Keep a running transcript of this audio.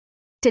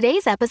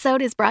Today's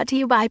episode is brought to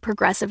you by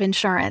Progressive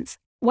Insurance.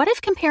 What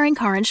if comparing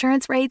car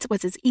insurance rates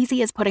was as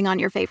easy as putting on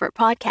your favorite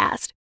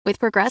podcast? With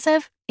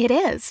Progressive, it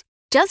is.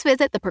 Just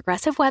visit the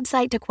Progressive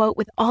website to quote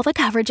with all the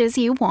coverages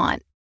you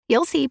want.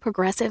 You'll see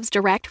Progressive's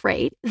direct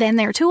rate, then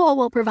their tool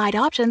will provide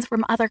options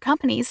from other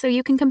companies so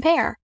you can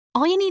compare.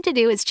 All you need to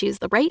do is choose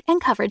the rate and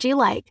coverage you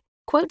like.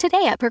 Quote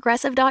today at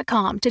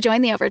Progressive.com to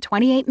join the over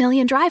 28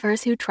 million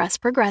drivers who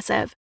trust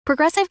Progressive.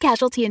 Progressive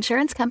Casualty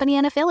Insurance Company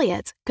and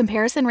Affiliates.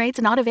 Comparison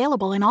rates not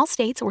available in all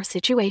states or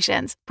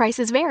situations.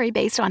 Prices vary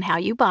based on how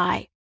you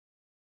buy.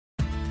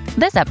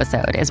 This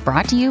episode is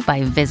brought to you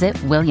by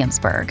Visit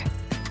Williamsburg.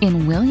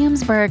 In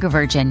Williamsburg,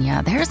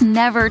 Virginia, there's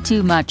never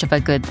too much of a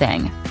good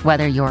thing.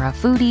 Whether you're a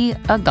foodie,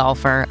 a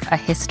golfer, a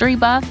history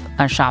buff,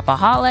 a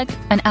shopaholic,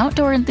 an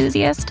outdoor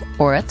enthusiast,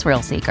 or a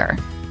thrill seeker,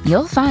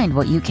 you'll find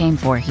what you came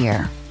for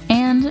here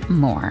and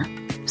more.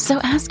 So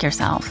ask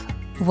yourself,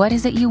 what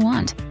is it you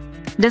want?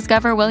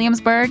 Discover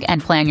Williamsburg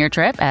and plan your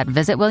trip at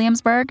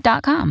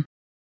visitwilliamsburg.com.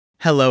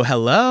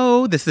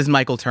 Hello. This is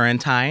Michael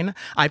Turrentine.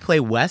 I play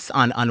Wes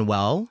on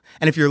Unwell.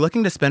 And if you're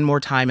looking to spend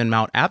more time in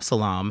Mount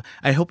Absalom,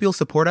 I hope you'll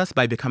support us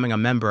by becoming a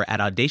member at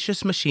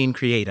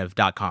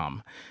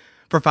audaciousmachinecreative.com.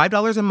 For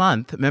 $5 a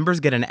month, members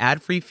get an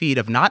ad-free feed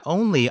of not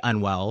only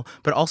Unwell,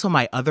 but also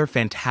my other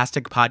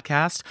fantastic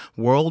podcast,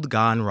 World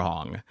Gone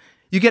Wrong.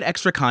 You get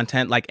extra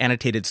content like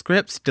annotated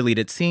scripts,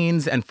 deleted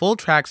scenes, and full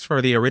tracks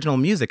for the original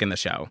music in the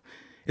show.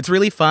 It's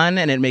really fun,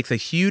 and it makes a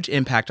huge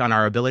impact on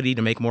our ability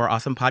to make more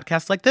awesome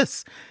podcasts like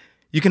this.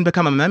 You can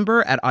become a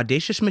member at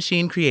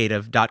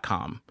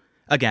audaciousmachinecreative.com.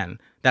 Again,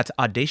 that's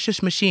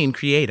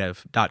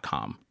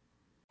audaciousmachinecreative.com.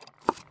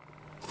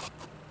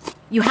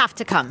 You have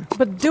to come.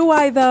 But do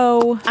I,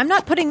 though? I'm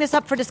not putting this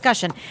up for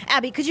discussion.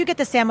 Abby, could you get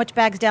the sandwich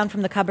bags down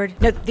from the cupboard?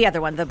 No, the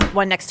other one, the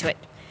one next to it.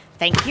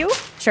 Thank you.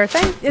 Sure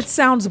thing. It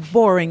sounds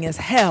boring as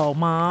hell,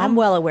 Mom. I'm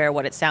well aware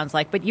what it sounds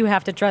like, but you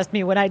have to trust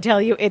me when I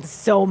tell you it's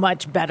so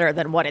much better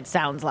than what it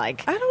sounds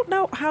like. I don't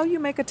know how you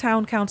make a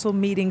town council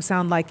meeting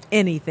sound like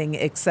anything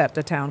except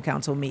a town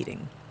council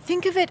meeting.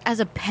 Think of it as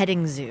a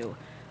petting zoo.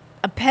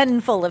 A pen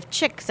full of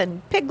chicks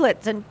and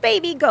piglets and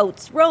baby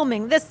goats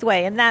roaming this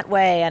way and that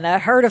way, and a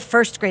herd of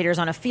first graders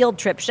on a field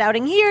trip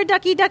shouting, "Here,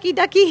 ducky, ducky,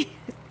 ducky."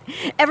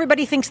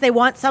 Everybody thinks they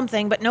want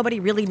something, but nobody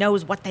really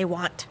knows what they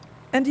want.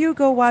 And you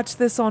go watch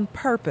this on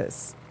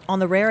purpose? On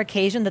the rare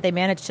occasion that they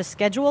manage to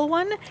schedule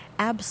one?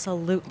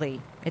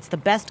 Absolutely. It's the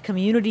best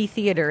community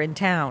theater in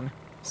town.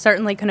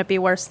 Certainly couldn't be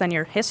worse than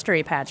your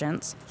history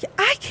pageants. Yeah,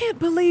 I can't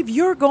believe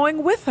you're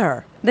going with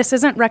her. This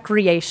isn't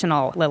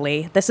recreational,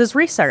 Lily. This is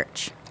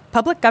research.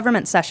 Public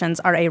government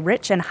sessions are a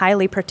rich and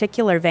highly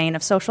particular vein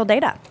of social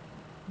data.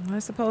 I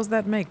suppose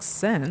that makes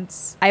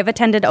sense. I have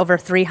attended over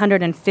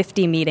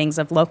 350 meetings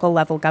of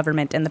local-level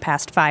government in the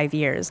past 5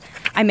 years.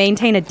 I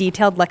maintain a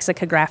detailed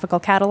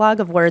lexicographical catalog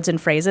of words and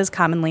phrases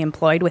commonly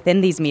employed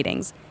within these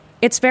meetings.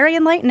 It's very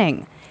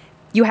enlightening.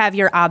 You have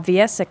your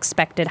obvious,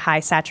 expected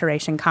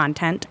high-saturation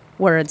content,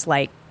 words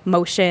like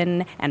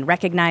motion and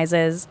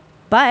recognizes.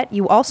 But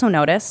you also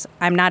notice,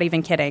 I'm not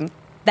even kidding,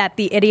 that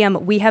the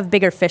idiom, "we have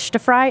bigger fish to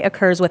fry,"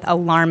 occurs with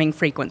alarming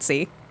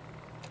frequency.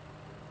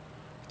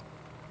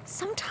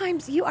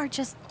 Sometimes you are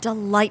just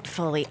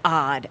delightfully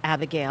odd,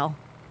 Abigail.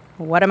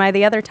 What am I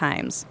the other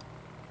times?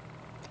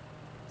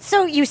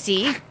 So you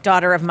see,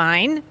 daughter of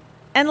mine,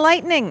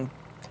 enlightening.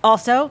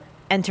 Also,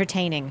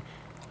 entertaining.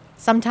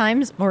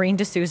 Sometimes Maureen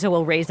D'Souza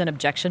will raise an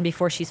objection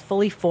before she's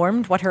fully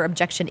formed what her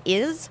objection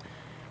is.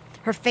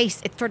 Her face,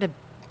 it sort of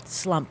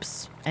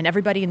slumps, and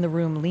everybody in the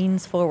room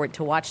leans forward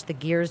to watch the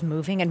gears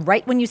moving, and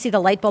right when you see the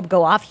light bulb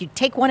go off, you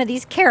take one of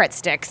these carrot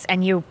sticks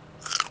and you...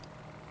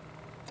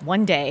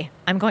 One day,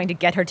 I'm going to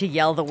get her to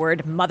yell the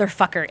word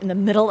motherfucker in the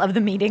middle of the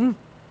meeting.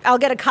 I'll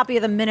get a copy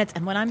of the minutes,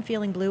 and when I'm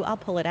feeling blue, I'll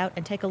pull it out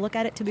and take a look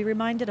at it to be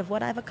reminded of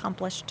what I've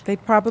accomplished.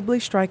 They'd probably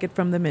strike it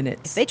from the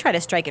minutes. If they try to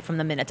strike it from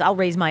the minutes, I'll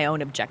raise my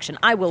own objection.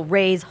 I will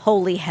raise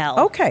holy hell.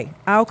 Okay,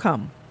 I'll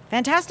come.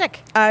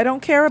 Fantastic. I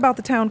don't care about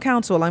the town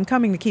council. I'm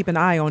coming to keep an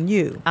eye on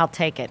you. I'll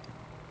take it.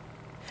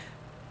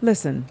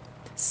 Listen,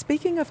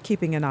 speaking of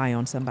keeping an eye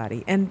on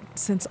somebody, and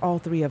since all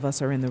three of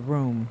us are in the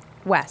room...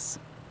 Wes.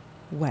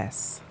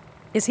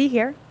 Is he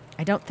here?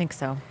 I don't think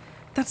so.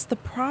 That's the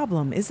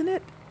problem, isn't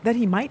it? That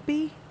he might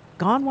be.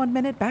 Gone 1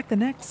 minute, back the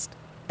next.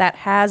 That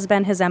has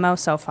been his MO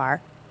so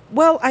far.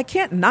 Well, I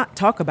can't not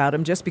talk about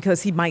him just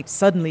because he might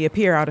suddenly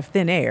appear out of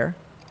thin air.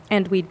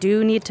 And we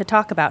do need to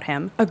talk about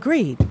him.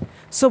 Agreed.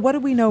 So what do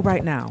we know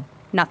right now?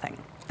 Nothing.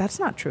 That's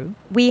not true.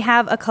 We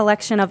have a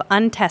collection of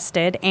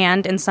untested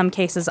and, in some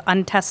cases,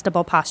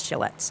 untestable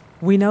postulates.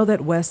 We know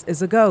that Wes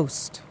is a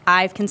ghost.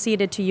 I've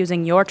conceded to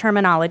using your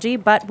terminology,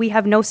 but we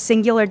have no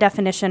singular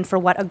definition for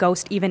what a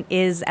ghost even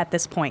is at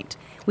this point.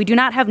 We do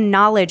not have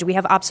knowledge, we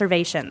have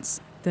observations.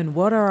 Then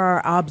what are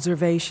our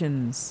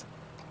observations?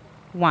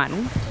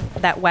 1,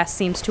 that Wes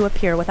seems to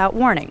appear without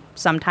warning,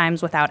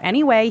 sometimes without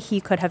any way he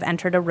could have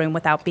entered a room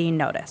without being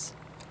noticed.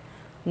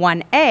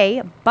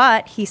 1A,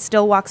 but he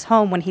still walks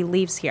home when he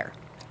leaves here.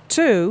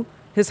 2,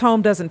 his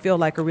home doesn't feel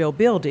like a real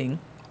building.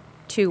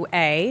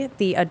 2A,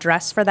 the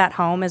address for that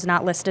home is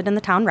not listed in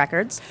the town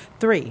records.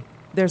 3,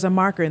 There's a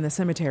marker in the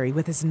cemetery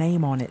with his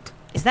name on it.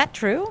 Is that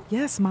true?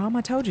 Yes, Mom,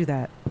 I told you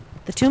that.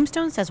 The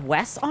tombstone says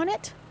Wes on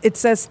it? It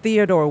says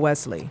Theodore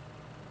Wesley.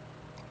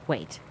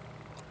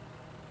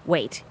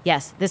 Wait,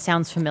 yes, this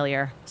sounds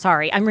familiar.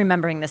 Sorry, I'm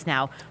remembering this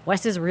now.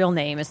 Wes's real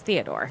name is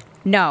Theodore.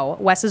 No,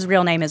 Wes's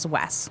real name is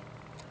Wes.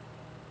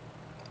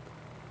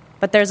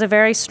 But there's a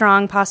very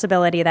strong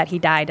possibility that he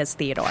died as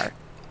Theodore.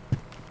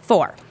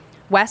 4.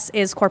 Wes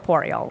is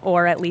corporeal,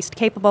 or at least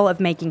capable of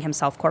making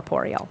himself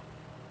corporeal.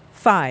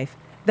 5.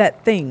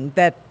 That thing,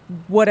 that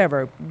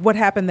whatever, what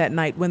happened that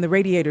night when the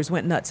radiators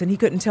went nuts and he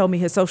couldn't tell me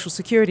his social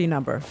security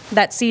number.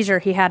 That seizure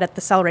he had at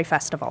the Celery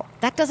Festival.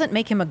 That doesn't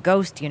make him a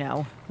ghost, you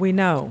know. We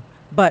know,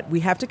 but we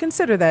have to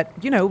consider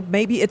that,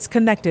 maybe it's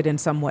connected in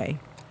some way.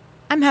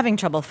 I'm having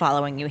trouble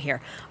following you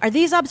here. Are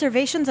these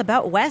observations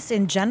about Wes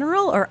in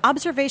general, or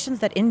observations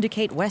that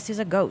indicate Wes is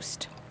a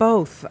ghost?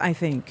 Both, I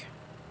think.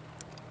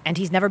 And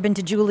he's never been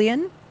to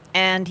Julian?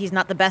 And he's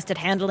not the best at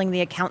handling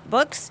the account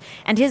books?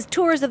 And his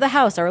tours of the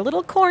house are a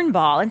little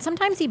cornball, and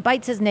sometimes he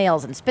bites his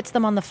nails and spits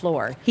them on the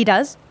floor. He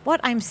does? What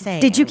I'm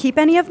saying... Did you keep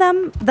any of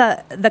them?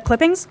 The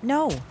clippings?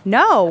 No.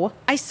 No?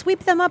 I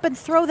sweep them up and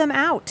throw them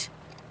out.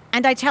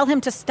 And I tell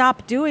him to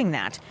stop doing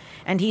that.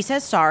 And he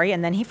says sorry,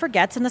 and then he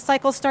forgets, and the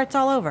cycle starts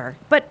all over.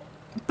 But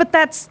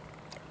that's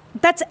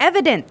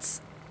evidence.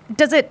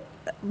 Does it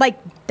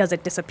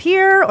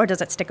disappear, or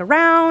does it stick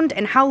around?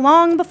 And how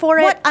long before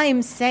it... What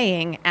I'm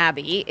saying,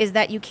 Abby, is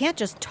that you can't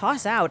just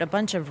toss out a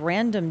bunch of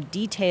random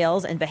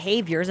details and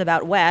behaviors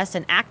about Wes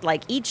and act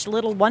like each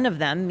little one of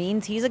them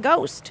means he's a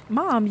ghost.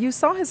 Mom, you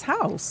saw his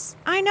house.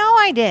 I know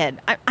I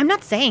did. I'm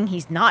not saying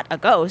he's not a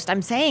ghost.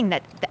 I'm saying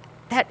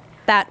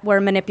that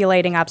we're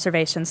manipulating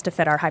observations to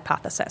fit our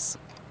hypothesis.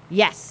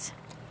 Yes.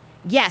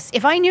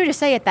 If I knew to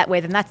say it that way,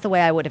 then that's the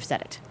way I would have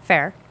said it.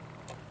 Fair.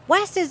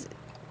 Wes is...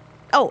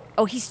 Oh,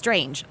 he's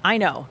strange. I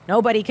know.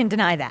 Nobody can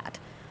deny that.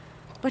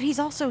 But he's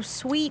also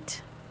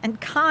sweet and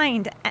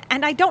kind,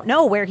 and I don't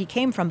know where he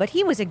came from, but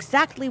he was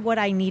exactly what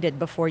I needed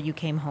before you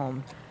came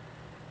home.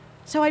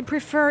 So I'd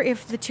prefer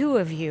if the two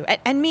of you,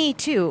 and me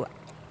too,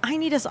 I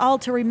need us all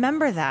to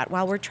remember that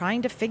while we're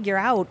trying to figure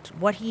out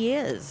what he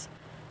is.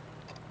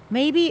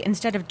 Maybe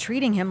instead of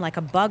treating him like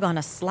a bug on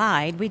a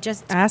slide, we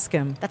just... Ask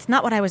him. That's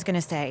not what I was going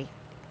to say.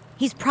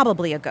 He's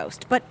probably a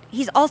ghost, but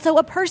he's also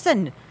a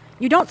person.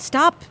 You don't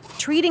stop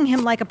treating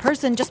him like a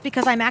person just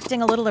because I'm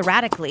acting a little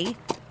erratically.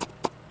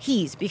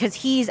 Because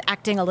he's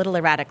acting a little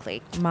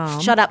erratically. Mom.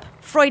 Shut up.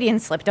 Freudian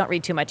slip. Don't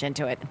read too much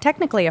into it.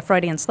 Technically, a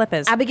Freudian slip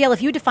is... Abigail,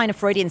 if you define a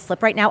Freudian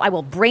slip right now, I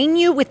will brain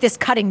you with this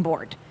cutting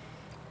board.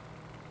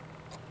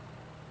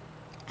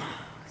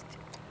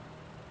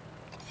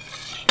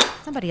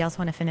 Somebody else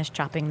want to finish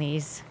chopping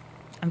these?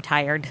 I'm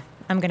tired.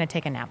 I'm going to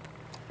take a nap.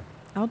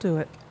 I'll do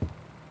it.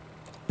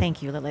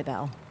 Thank you, Lily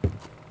Bell.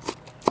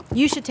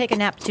 You should take a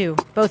nap, too,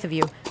 both of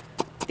you.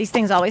 These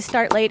things always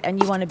start late,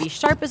 and you want to be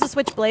sharp as a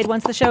switchblade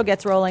once the show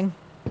gets rolling.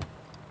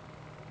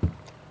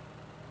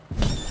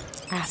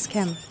 Ask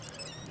him.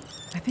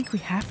 I think we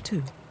have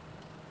to.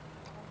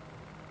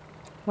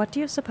 What do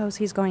you suppose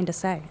he's going to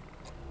say?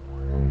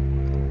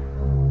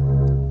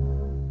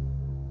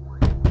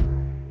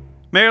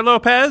 Mayor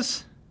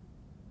Lopez?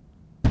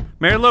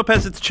 Mayor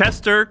Lopez, it's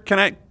Chester. Can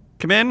I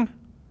come in?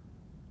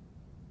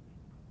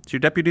 It's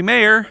your deputy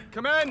mayor.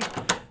 Come in.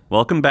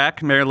 Welcome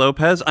back, Mayor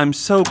Lopez. I'm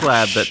so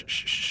glad that...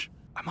 Shh.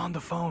 I'm on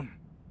the phone.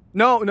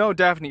 No,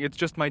 Daphne, it's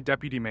just my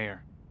deputy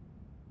mayor.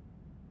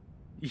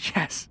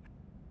 Yes.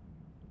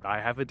 I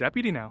have a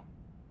deputy now.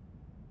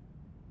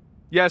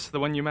 Yes,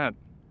 the one you met.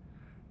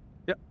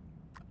 Yeah,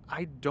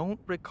 I don't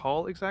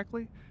recall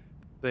exactly.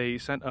 They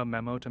sent a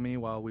memo to me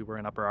while we were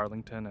in Upper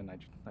Arlington, and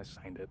I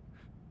signed it.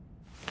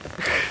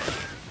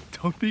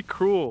 Don't be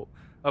cruel.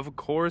 Of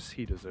course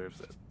he deserves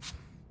it.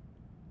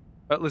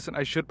 Listen,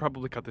 I should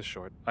probably cut this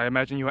short. I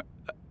imagine you...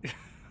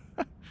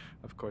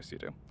 Of course you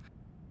do.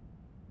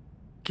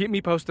 Keep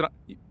me posted on...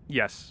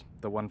 Yes,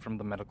 the one from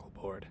the medical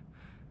board.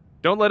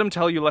 Don't let him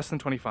tell you less than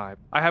 25.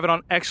 I have it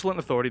on excellent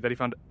authority that he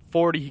found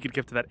 40 he could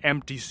give to that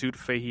empty suit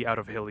Fahey out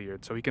of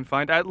Hilliard, so he can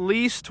find at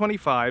least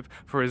 25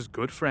 for his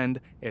good friend,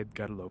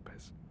 Edgar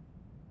Lopez.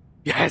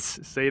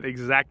 Yes, say it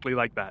exactly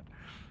like that.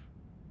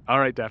 All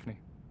right, Daphne.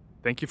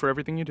 Thank you for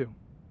everything you do.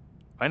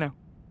 Bye now.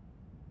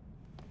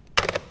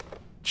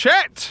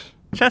 Chet!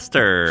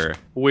 Chester.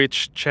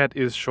 Which Chet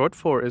is short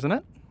for, isn't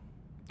it?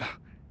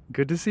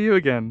 Good to see you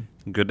again.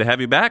 Good to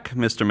have you back,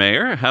 Mr.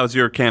 Mayor. How's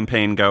your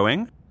campaign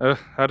going?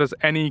 How does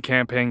any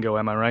campaign go,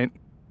 am I right?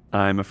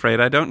 I'm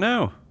afraid I don't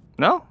know.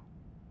 No?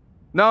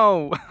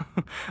 No,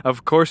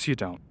 of course you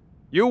don't.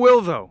 You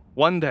will, though,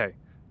 one day.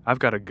 I've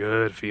got a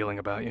good feeling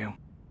about you.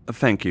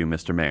 Thank you,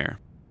 Mr. Mayor.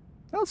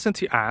 Well,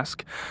 since you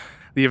ask,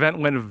 the event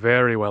went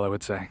very well, I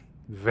would say.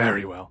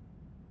 Very well.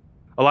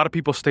 A lot of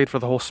people stayed for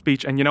the whole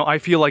speech, and I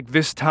feel like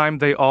this time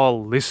they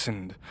all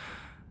listened.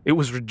 It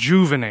was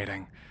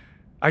rejuvenating.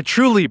 I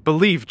truly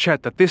believe,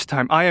 Chet, that this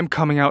time I am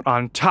coming out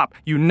on top.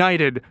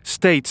 United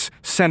States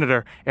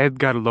Senator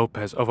Edgar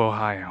Lopez of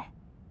Ohio.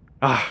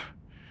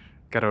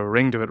 Got a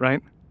ring to it,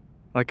 right?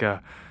 Like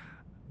a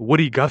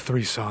Woody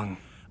Guthrie song.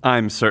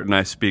 I'm certain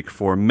I speak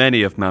for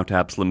many of Mount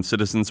Absalom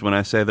citizens when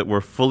I say that we're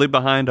fully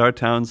behind our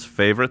town's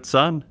favorite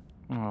son.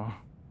 Oh,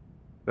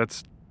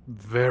 that's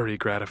very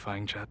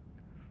gratifying, Chet.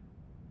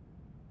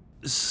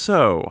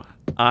 So,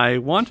 I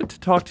wanted to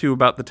talk to you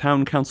about the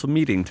town council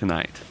meeting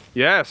tonight.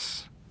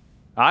 Yes,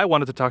 I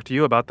wanted to talk to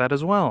you about that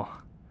as well.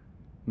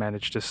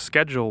 Managed to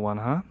schedule one,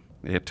 huh?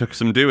 It took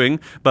some doing,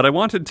 but I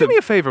wanted to... Do me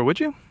a favor, would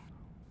you?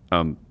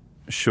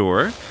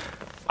 Sure.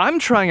 I'm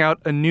trying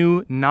out a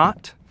new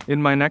knot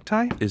in my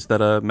necktie. Is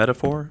that a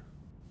metaphor?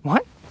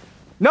 What?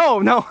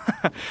 No.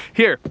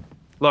 Here,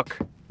 look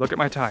at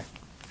my tie.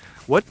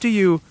 What do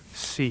you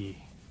see?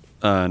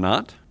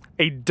 Knot?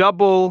 A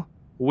double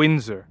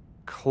Windsor.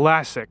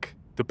 Classic.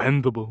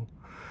 Dependable.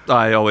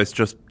 I always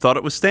just thought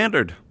it was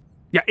standard.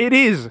 Yeah, it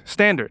is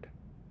standard.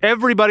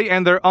 Everybody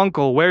and their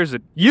uncle wears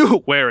it.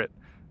 You wear it.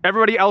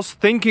 Everybody else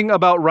thinking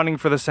about running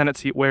for the Senate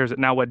seat wears it.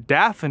 Now, what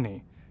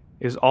Daphne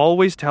is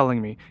always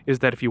telling me is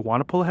that if you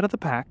want to pull ahead of the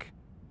pack,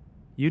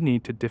 you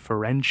need to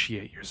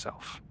differentiate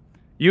yourself.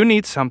 You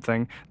need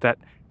something that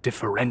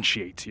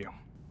differentiates you.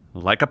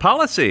 Like a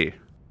policy.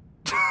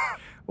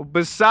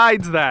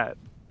 Besides that.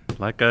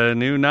 Like a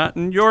new knot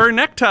in your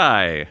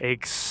necktie.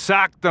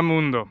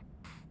 Exactamundo.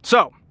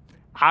 So,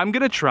 I'm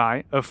going to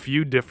try a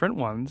few different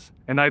ones,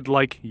 and I'd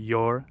like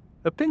your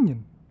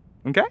opinion.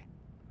 Okay?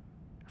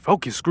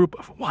 Focus group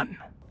of one.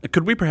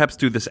 Could we perhaps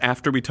do this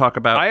after we talk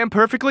about... I am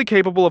perfectly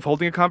capable of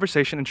holding a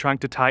conversation and trying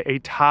to tie a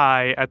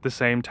tie at the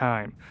same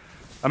time.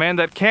 A man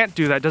that can't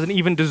do that doesn't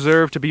even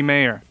deserve to be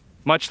mayor,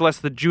 much less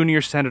the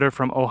junior senator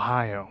from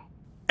Ohio.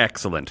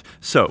 Excellent.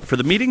 So, for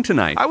the meeting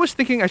tonight... I was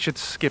thinking I should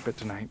skip it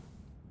tonight.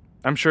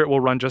 I'm sure it will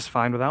run just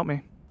fine without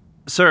me.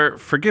 Sir,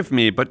 forgive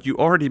me, but you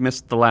already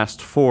missed the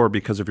last 4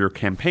 because of your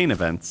campaign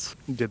events.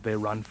 Did they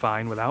run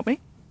fine without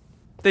me?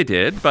 They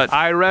did, but...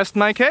 I rest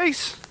my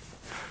case.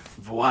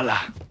 Voila.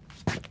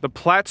 The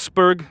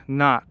Plattsburgh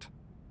knot.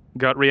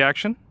 Gut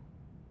reaction?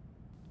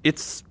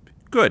 It's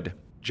good.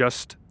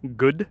 Just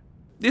good?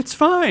 It's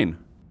fine.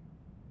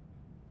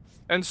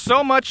 And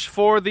so much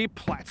for the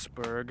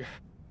Plattsburgh.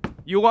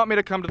 You want me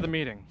to come to the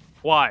meeting.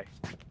 Why?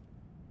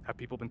 Have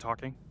people been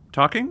talking?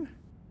 Talking?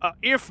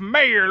 If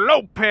Mayor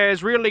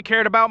Lopez really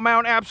cared about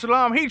Mount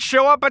Absalom, he'd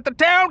show up at the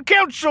town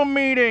council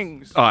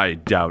meetings. I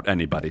doubt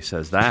anybody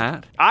says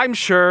that. I'm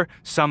sure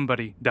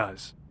somebody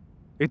does.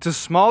 It's a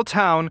small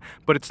town,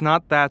 but it's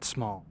not that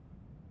small.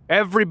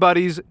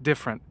 Everybody's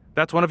different.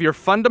 That's one of your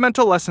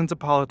fundamental lessons of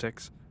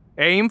politics.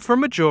 Aim for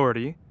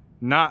majority,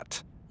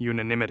 not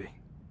unanimity.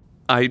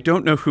 I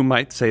don't know who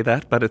might say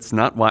that, but it's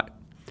not why...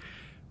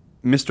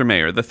 Mr.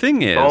 Mayor, the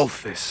thing is...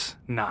 Bothis,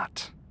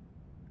 not.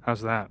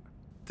 How's that?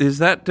 Is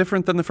that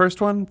different than the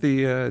first one?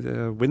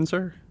 The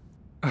Windsor?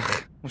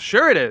 Well,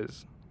 sure it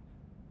is.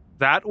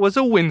 That was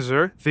a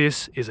Windsor.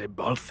 This is a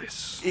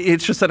Balthus.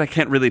 It's just that I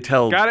can't really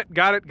tell...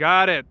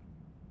 Got it.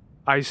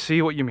 I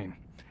see what you mean.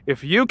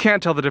 If you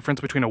can't tell the difference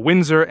between a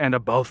Windsor and a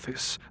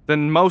Balthus,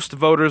 then most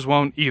voters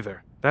won't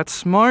either. That's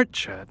smart,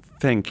 Chet.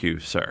 Thank you,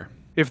 sir.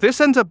 If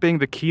this ends up being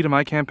the key to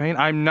my campaign,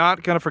 I'm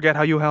not going to forget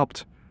how you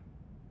helped.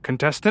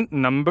 Contestant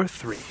number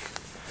 3.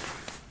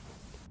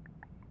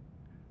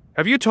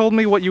 Have you told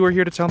me what you were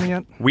here to tell me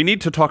yet? We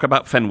need to talk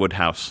about Fenwood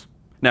House.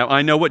 Now,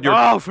 I know what you're...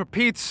 Oh, for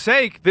Pete's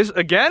sake, this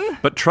again?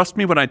 But trust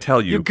me when I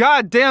tell you... You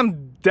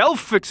goddamn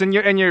Delphix and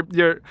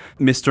your...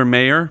 Mr.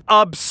 Mayor?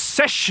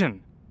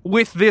 Obsession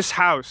with this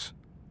house.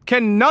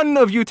 Can none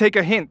of you take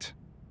a hint?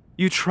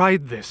 You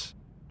tried this.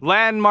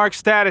 Landmark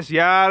status,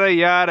 yada,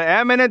 yada.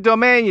 Eminent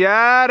domain,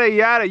 yada,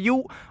 yada.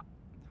 You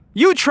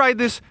tried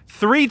this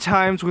 3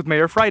 times with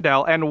Mayor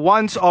Friedel and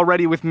once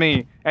already with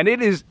me. And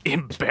it is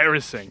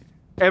embarrassing.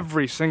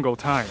 Every single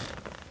time.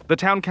 The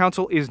town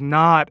council is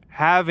not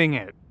having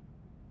it.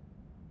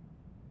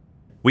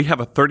 We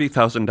have a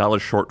 $30,000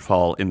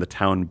 shortfall in the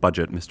town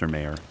budget, Mr.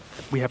 Mayor.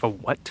 We have a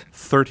what?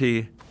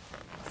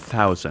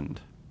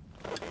 30,000.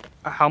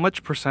 How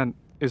much percent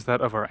is that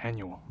of our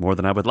annual? More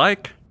than I would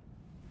like.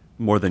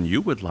 More than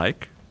you would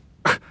like.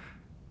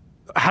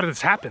 How did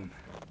this happen?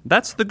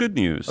 That's the good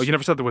news. Oh, you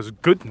never said there was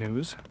good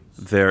news.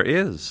 There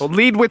is. Well,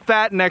 lead with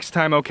that next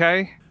time,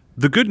 okay?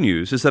 The good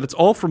news is that it's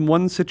all from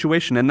one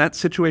situation, and that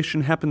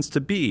situation happens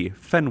to be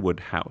Fenwood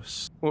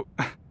House. Well,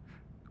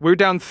 we're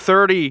down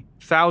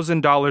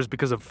 $30,000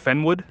 because of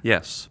Fenwood?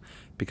 Yes,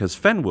 because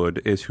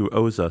Fenwood is who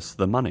owes us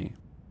the money.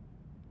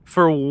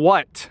 For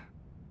what?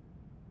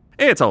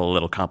 It's a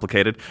little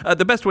complicated.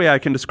 The best way I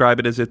can describe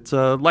it is it's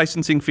a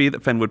licensing fee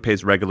that Fenwood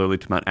pays regularly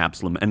to Mount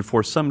Absalom, and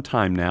for some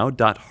time now,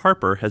 Dot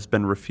Harper has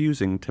been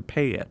refusing to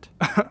pay it.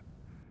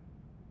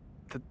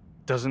 That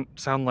doesn't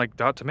sound like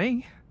Dot to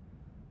me.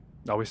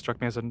 Always struck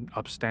me as an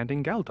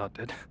upstanding gal, Dot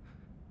did.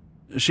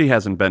 She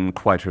hasn't been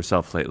quite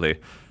herself lately.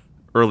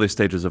 Early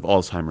stages of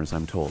Alzheimer's,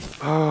 I'm told.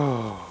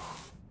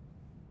 Oh,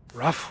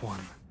 rough one.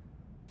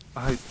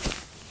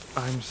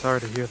 I'm sorry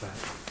to hear that.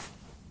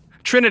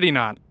 Trinity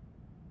knot.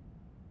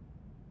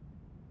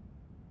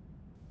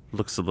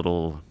 Looks a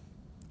little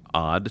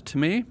odd to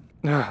me.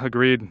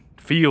 Agreed.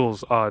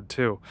 Feels odd,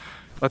 too.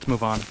 Let's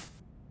move on.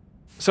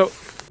 So,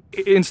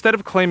 instead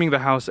of claiming the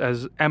house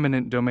as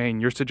eminent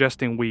domain, you're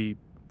suggesting we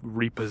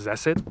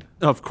repossess it?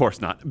 Of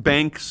course not.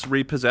 Banks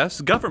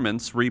repossess,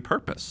 governments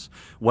repurpose.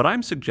 What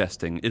I'm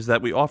suggesting is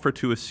that we offer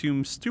to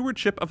assume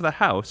stewardship of the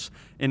house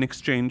in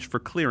exchange for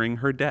clearing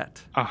her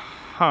debt.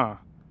 Uh-huh.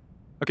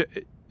 Okay,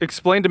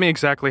 explain to me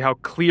exactly how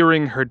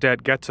clearing her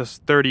debt gets us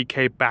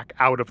 $30K back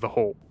out of the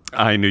hole.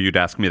 I knew you'd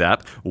ask me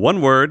that.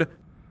 One word,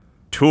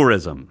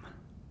 tourism.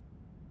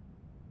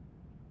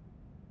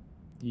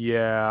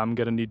 Yeah, I'm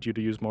gonna need you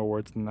to use more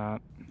words than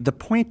that. The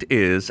point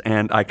is,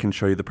 and I can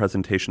show you the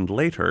presentation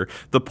later,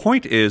 the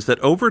point is that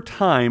over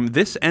time,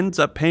 this ends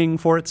up paying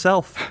for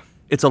itself.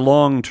 It's a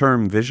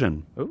long-term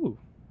vision. Ooh,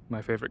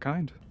 my favorite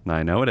kind.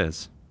 I know it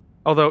is.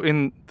 Although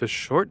in the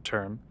short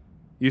term,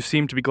 you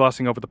seem to be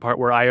glossing over the part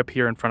where I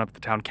appear in front of the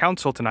town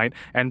council tonight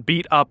and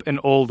beat up an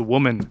old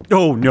woman.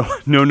 Oh,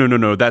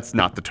 no. That's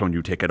not the tone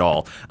you take at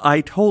all.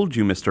 I told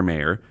you, Mr.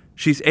 Mayor,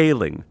 she's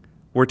ailing.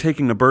 We're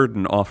taking a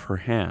burden off her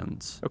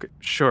hands. Okay,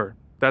 sure.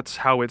 That's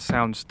how it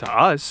sounds to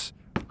us.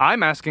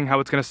 I'm asking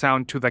how it's going to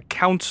sound to the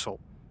council.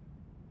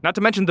 Not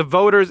to mention the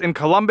voters in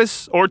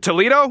Columbus or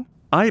Toledo.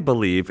 I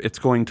believe it's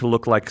going to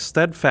look like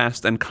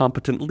steadfast and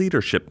competent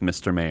leadership,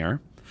 Mr. Mayor.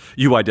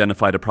 You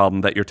identified a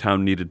problem that your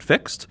town needed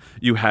fixed.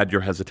 You had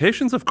your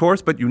hesitations, of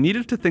course, but you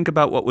needed to think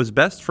about what was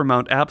best for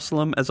Mount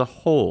Absalom as a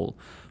whole.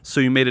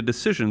 So you made a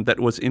decision that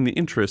was in the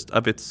interest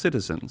of its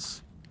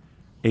citizens.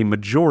 A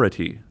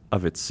majority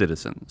of its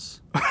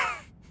citizens.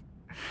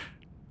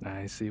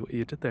 I see what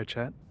you did there,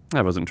 Chet.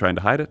 I wasn't trying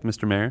to hide it,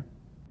 Mr. Mayor.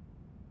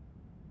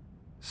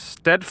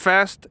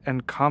 Steadfast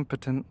and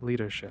competent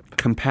leadership.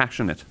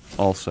 Compassionate,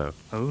 also.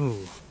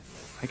 Ooh,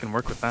 I can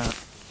work with that.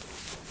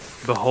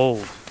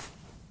 Behold,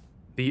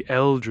 the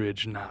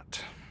Eldridge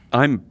Knot.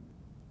 I'm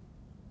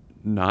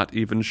not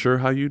even sure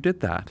how you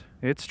did that.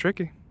 It's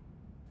tricky.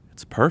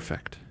 It's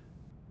perfect.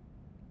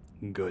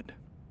 Good.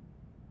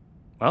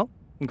 Well,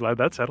 I'm glad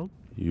that's settled.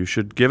 You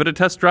should give it a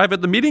test drive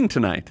at the meeting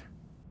tonight.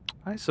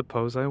 I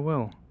suppose I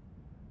will.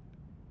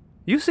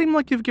 You seem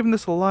like you've given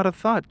this a lot of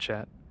thought,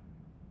 Chet.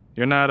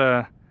 You're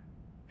not,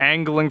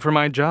 angling for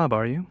my job,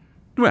 are you?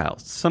 Well,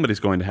 somebody's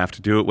going to have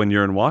to do it when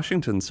you're in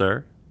Washington,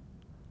 sir.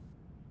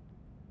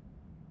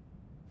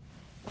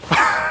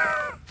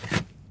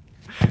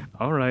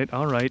 All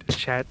right,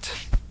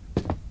 Chet.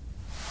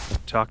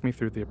 Talk me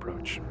through the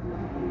approach.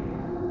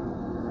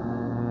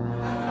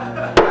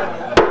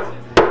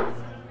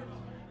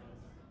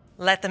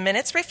 Let the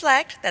minutes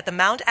reflect that the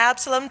Mount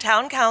Absalom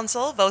Town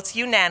Council votes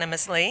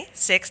unanimously,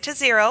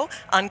 6-0,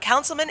 on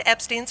Councilman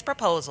Epstein's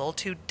proposal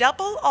to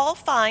double all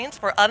fines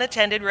for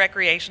unattended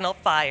recreational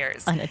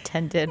fires.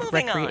 Unattended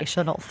Moving on.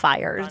 recreational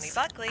fires. Bonnie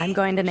Buckley I'm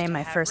going to name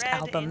my have first read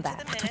album into that.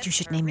 the That's what you minutes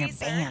should name your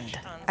research band.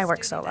 on I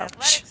work student solo.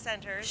 athletic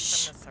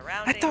centers from the I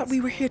surrounding thought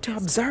we were here to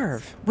school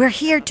observe. We're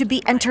here to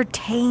be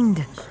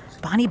entertained.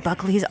 Bonnie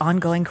Buckley's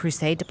ongoing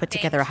crusade to put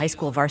together a high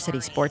school varsity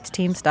sports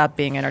team stopped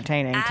being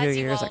entertaining As 2 you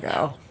years all ago.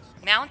 know,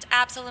 Mount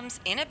Absalom's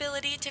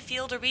inability to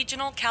field a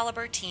regional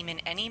caliber team in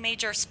any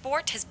major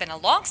sport has been a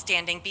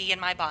long-standing bee in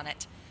my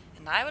bonnet,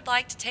 and I would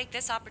like to take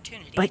this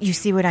opportunity. But you to-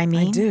 see what I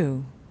mean? I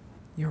do.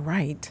 You're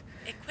right.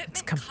 Equipment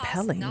It's costs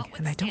compelling,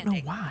 and I don't know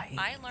notwithstanding, why.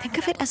 I learned Think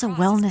of that it as a lacrosse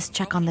has wellness been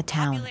check on the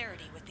growing in town.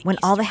 popularity with the When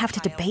all they Eastern have to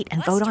Ohio, debate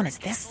and vote on Western is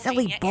this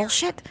silly Pennsylvania area.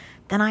 bullshit,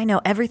 then I know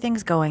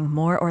everything's going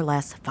more or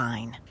less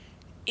fine.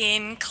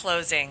 In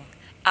closing,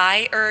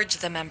 I urge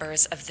the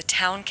members of the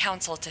town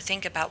council to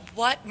think about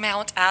what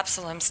Mount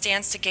Absalom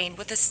stands to gain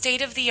with a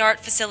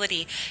state-of-the-art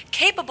facility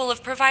capable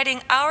of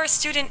providing our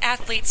student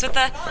athletes with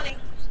a...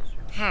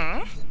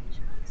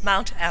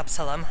 Mount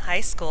Absalom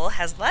High School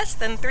has less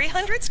than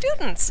 300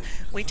 students.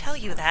 We tell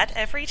you that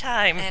every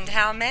time. And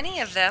how many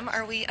of them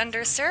are we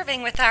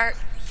underserving with our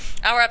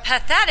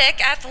pathetic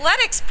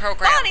athletics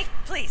program? Bonnie,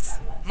 please.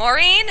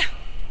 Maureen?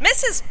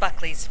 Mrs.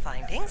 Buckley's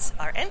findings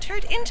are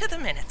entered into the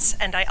minutes,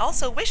 and I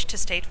also wish to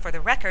state for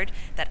the record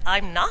that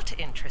I'm not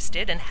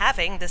interested in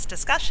having this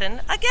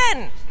discussion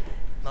again.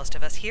 Most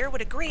of us here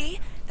would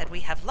agree that we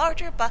have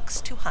larger bucks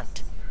to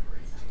hunt.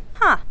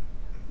 Huh.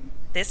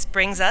 This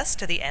brings us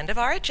to the end of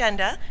our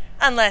agenda,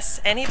 unless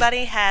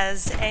anybody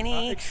has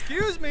any...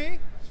 Excuse me?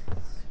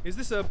 Is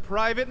this a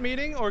private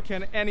meeting, or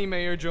can any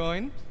mayor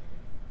join?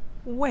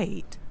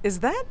 Wait, is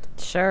that?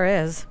 Sure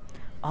is.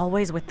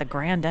 Always with the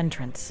grand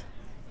entrance.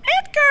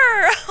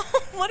 Edgar!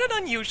 What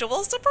an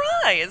unusual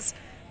surprise!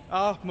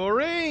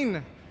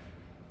 Maureen!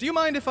 Do you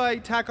mind if I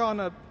tack on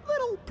a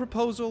little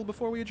proposal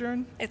before we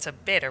adjourn? It's a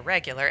bit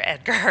irregular,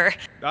 Edgar.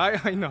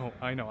 I know.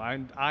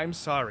 I'm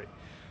sorry.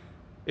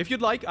 If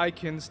you'd like, I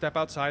can step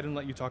outside and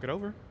let you talk it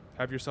over.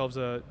 Have yourselves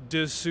a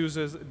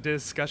D'Souza's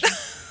discussion.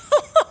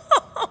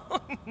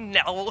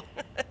 No.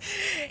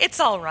 It's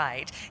all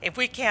right. If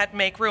we can't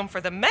make room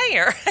for the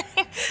mayor,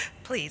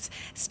 please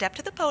step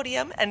to the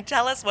podium and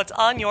tell us what's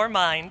on your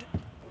mind.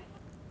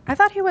 I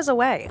thought he was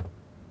away.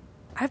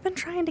 I've been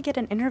trying to get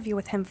an interview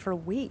with him for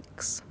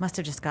weeks. Must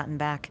have just gotten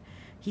back.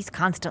 He's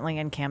constantly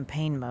in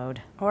campaign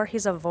mode. Or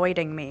he's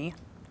avoiding me.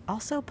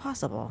 Also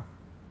possible.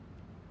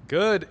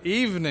 Good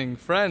evening,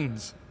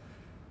 friends.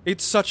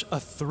 It's such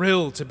a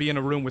thrill to be in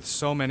a room with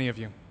so many of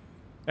you.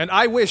 And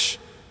I wish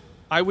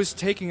I was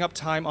taking up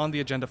time on the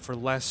agenda for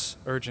less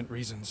urgent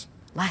reasons.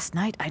 Last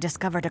night, I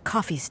discovered a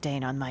coffee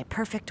stain on my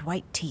perfect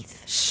white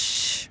teeth.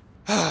 Shh.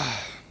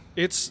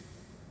 It's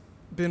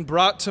been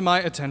brought to my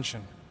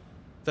attention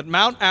that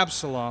Mount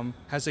Absalom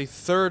has a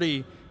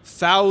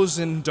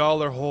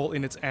 $30,000 hole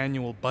in its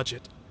annual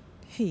budget.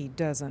 He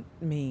doesn't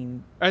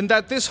mean... And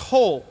that this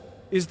hole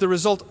is the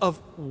result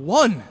of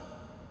one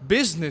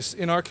business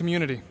in our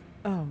community.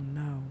 Oh,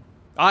 no.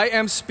 I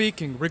am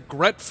speaking,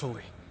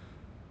 regretfully,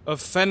 of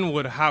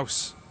Fenwood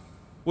House,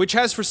 which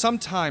has for some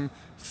time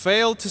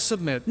failed to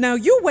submit... Now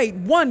you wait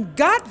one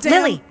goddamn...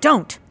 Lily,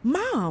 don't!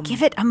 Mom!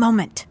 Give it a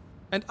moment.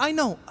 And I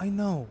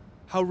know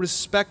how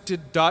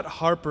respected Dot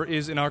Harper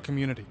is in our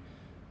community.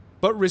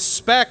 But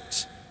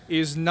respect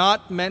is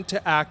not meant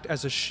to act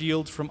as a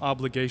shield from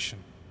obligation.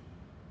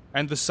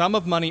 And the sum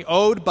of money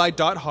owed by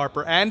Dot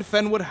Harper and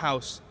Fenwood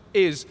House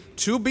is,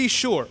 to be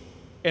sure,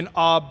 an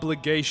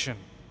obligation.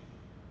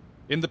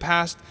 In the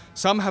past,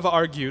 some have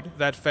argued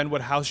that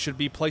Fenwood House should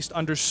be placed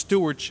under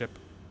stewardship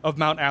of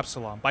Mount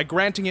Absalom by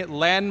granting it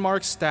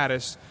landmark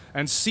status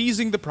and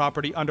seizing the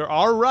property under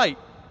our right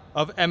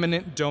of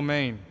eminent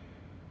domain.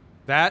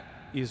 That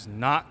is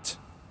not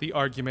the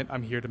argument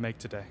I'm here to make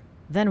today.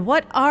 Then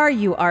what are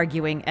you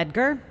arguing,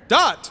 Edgar?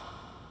 Dot!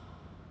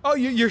 Oh,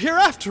 you're here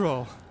after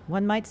all.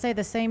 One might say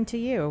the same to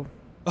you.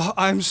 Oh,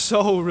 I'm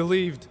so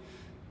relieved.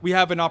 We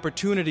have an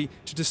opportunity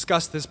to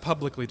discuss this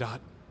publicly,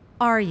 Dot.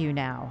 Are you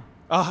now?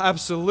 Oh,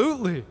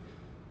 absolutely.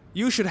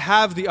 You should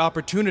have the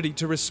opportunity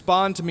to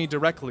respond to me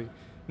directly,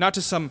 not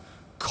to some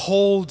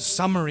cold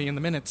summary in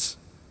the minutes.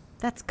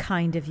 That's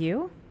kind of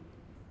you.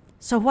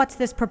 So what's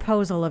this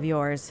proposal of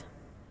yours?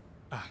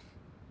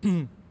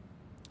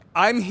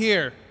 I'm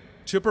here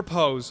to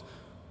propose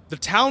the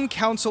town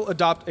council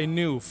adopt a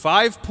new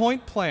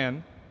 5-point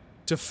plan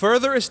to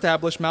further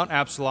establish Mount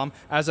Absalom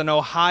as an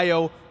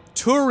Ohio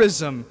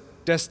tourism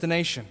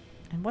destination.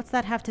 And what's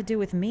that have to do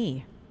with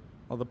me?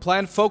 Well, the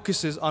plan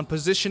focuses on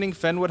positioning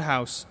Fenwood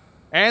House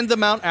and the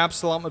Mount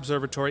Absalom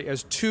Observatory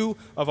as two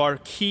of our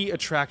key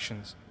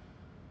attractions.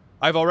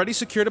 I've already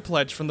secured a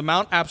pledge from the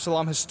Mount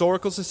Absalom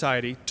Historical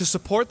Society to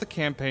support the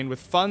campaign with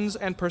funds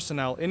and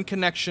personnel in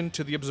connection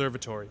to the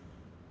observatory.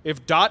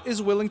 If Dot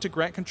is willing to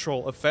grant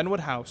control of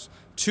Fenwood House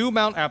to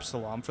Mount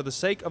Absalom for the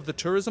sake of the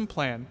tourism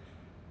plan,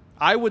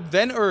 I would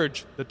then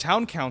urge the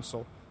town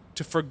council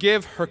to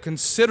forgive her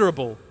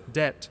considerable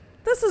debt.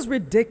 This is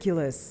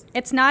ridiculous.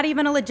 It's not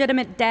even a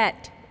legitimate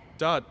debt.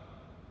 Dot,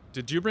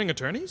 did you bring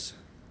attorneys?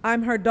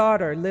 I'm her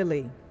daughter,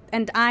 Lily.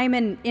 And I'm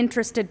an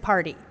interested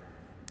party.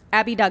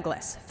 Abby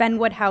Douglas,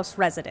 Fenwood House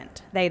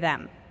resident. They,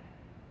 them.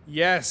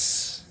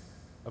 Yes,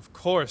 of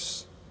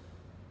course.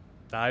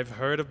 I've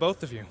heard of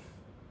both of you.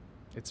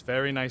 It's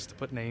very nice to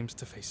put names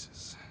to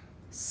faces.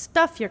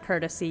 Stuff your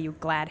courtesy, you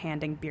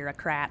glad-handing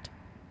bureaucrat.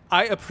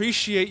 I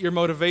appreciate your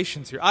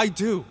motivations here. I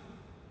do.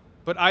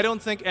 But I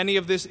don't think any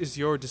of this is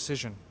your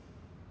decision.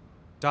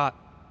 Dot,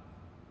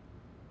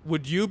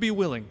 would you be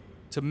willing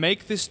to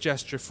make this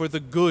gesture for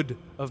the good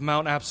of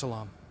Mount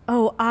Absalom?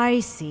 Oh, I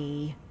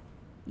see.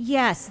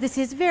 Yes, this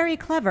is very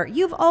clever.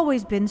 You've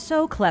always been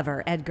so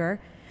clever, Edgar.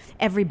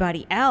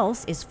 Everybody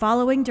else is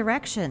following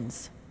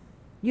directions.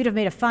 You'd have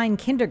made a fine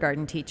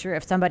kindergarten teacher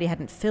if somebody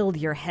hadn't filled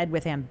your head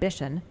with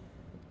ambition.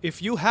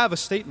 If you have a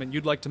statement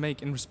you'd like to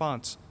make in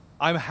response,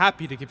 I'm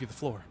happy to give you the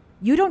floor.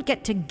 You don't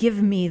get to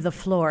give me the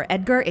floor,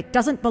 Edgar. It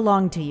doesn't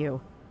belong to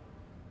you.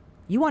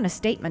 You want a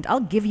statement? I'll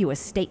give you a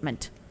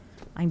statement.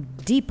 I'm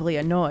deeply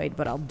annoyed,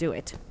 but I'll do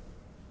it.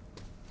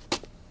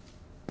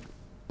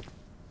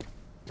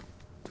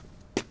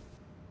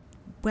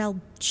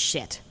 Well,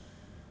 shit.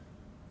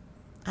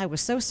 I was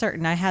so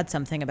certain I had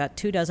something about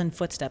 24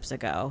 footsteps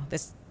ago.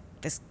 This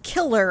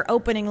killer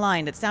opening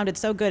line that sounded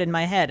so good in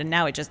my head, and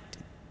now it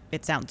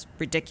sounds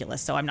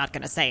ridiculous, so I'm not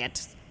going to say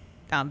it.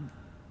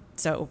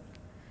 So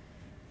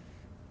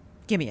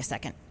give me a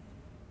second.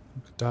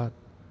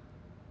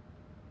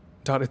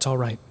 Dot, it's all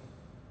right.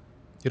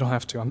 You don't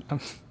have to. I'm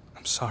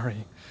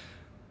sorry.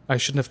 I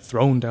shouldn't have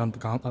thrown down the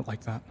gauntlet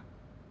like that.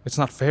 It's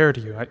not fair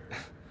to you.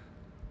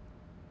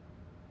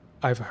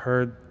 I've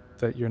heard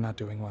that you're not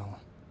doing well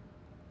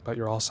about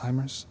your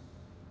Alzheimer's,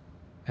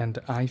 and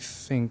I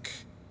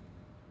think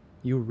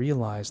you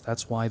realize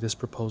that's why this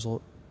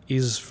proposal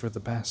is for the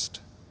best.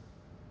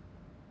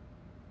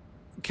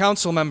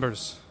 Council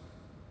members,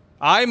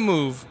 I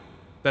move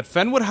that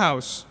Fenwood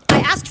House...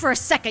 I asked for a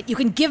second. You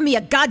can give me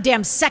a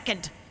goddamn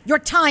second. Your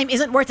time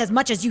isn't worth as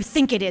much as you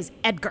think it is,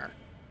 Edgar.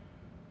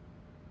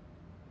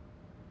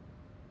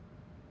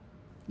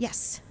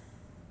 Yes.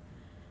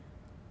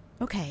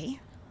 Okay.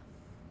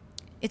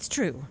 It's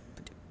true.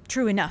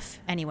 True enough,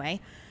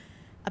 anyway.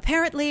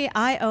 Apparently,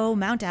 I owe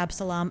Mount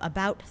Absalom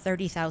about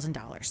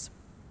 $30,000.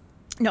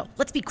 No,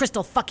 let's be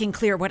crystal fucking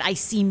clear what I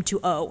seem to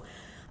owe.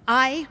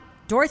 I,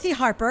 Dorothy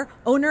Harper,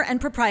 owner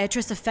and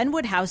proprietress of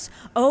Fenwood House,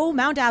 owe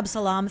Mount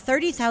Absalom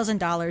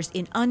 $30,000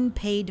 in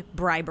unpaid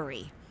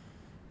bribery.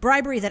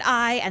 Bribery that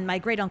I and my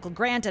great-uncle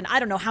Grant and I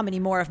don't know how many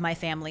more of my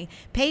family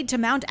paid to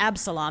Mount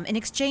Absalom in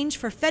exchange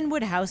for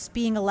Fenwood House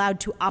being allowed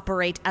to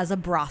operate as a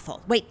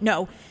brothel. Wait,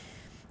 no.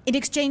 in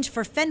exchange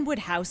for Fenwood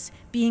House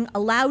being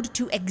allowed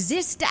to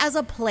exist as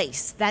a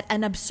place that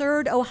an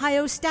absurd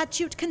Ohio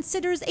statute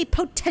considers a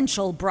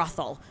potential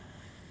brothel.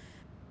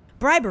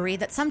 Bribery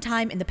that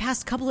sometime in the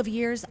past couple of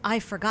years I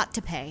forgot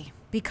to pay.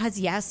 Because,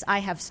 yes, I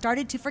have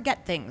started to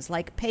forget things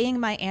like paying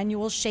my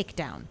annual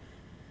shakedown.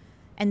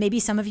 And maybe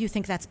some of you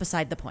think that's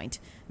beside the point.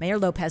 Mayor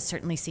Lopez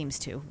certainly seems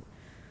to.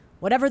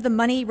 Whatever the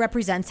money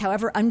represents,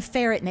 however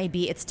unfair it may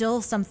be, it's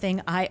still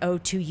something I owe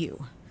to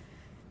you.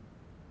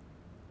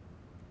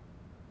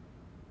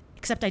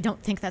 Except I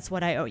don't think that's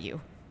what I owe you.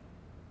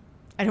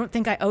 I don't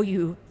think I owe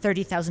you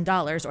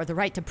 $30,000 or the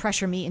right to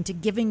pressure me into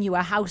giving you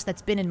a house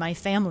that's been in my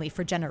family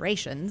for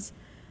generations.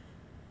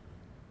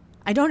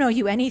 I don't owe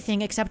you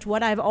anything except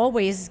what I've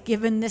always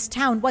given this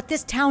town, what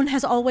this town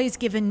has always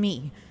given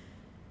me.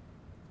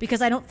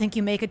 Because I don't think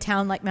you make a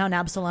town like Mount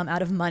Absalom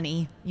out of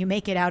money. You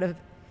make it out of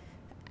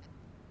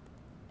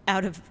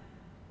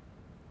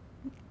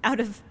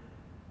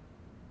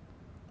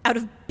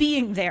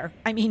being there.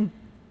 I mean,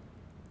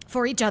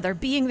 for each other,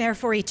 being there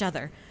for each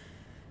other.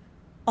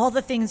 All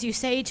the things you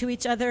say to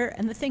each other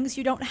and the things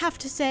you don't have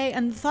to say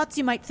and the thoughts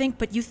you might think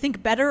but you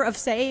think better of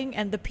saying,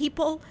 and the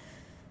people,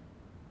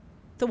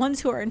 the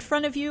ones who are in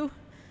front of you,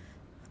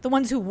 the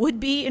ones who would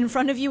be in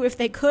front of you if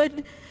they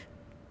could,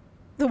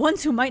 the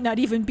ones who might not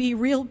even be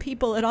real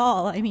people at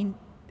all. I mean,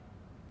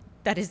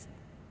 that is...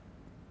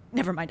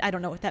 Never mind, I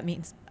don't know what that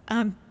means.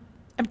 I'm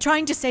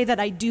trying to say that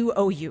I do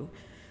owe you.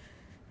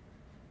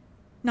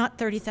 Not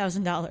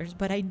 $30,000,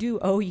 but I do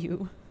owe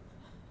you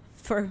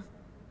for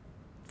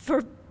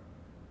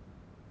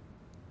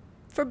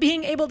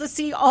being able to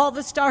see all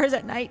the stars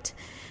at night,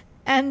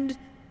 and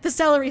the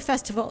Celery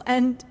Festival,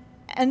 and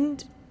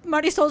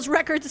Marisol's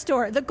record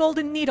store, the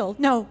Golden Needle.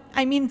 No,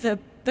 I mean the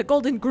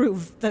Golden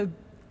Groove, the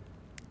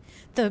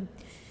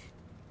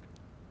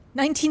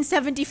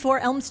 1974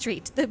 Elm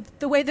Street,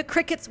 the way the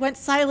crickets went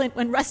silent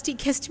when Rusty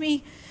kissed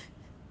me,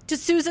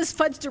 D'Souza's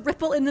Fudge to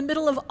Ripple in the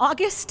middle of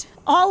August,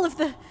 all of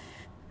the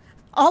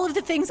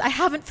things I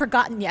haven't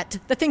forgotten yet,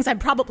 the things I'm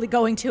probably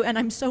going to, and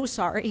I'm so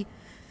sorry.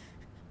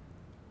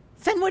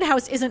 Fenwood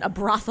House isn't a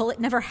brothel, it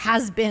never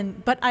has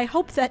been, but I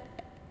hope that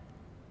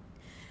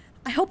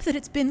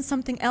it's been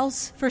something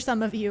else for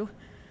some of you.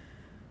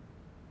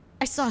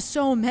 I saw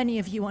so many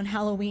of you on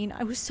Halloween.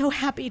 I was so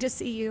happy to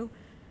see you.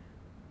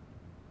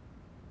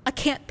 I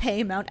can't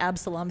pay Mount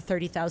Absalom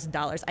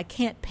 $30,000. I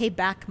can't pay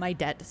back my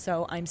debt,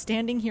 so I'm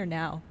standing here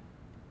now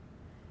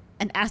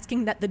and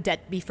asking that the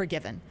debt be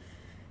forgiven.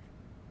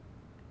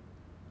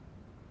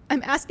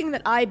 I'm asking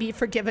that I be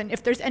forgiven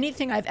if there's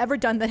anything I've ever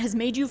done that has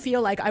made you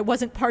feel like I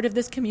wasn't part of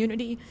this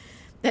community,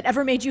 that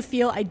ever made you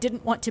feel I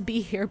didn't want to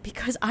be here,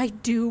 because I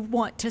do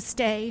want to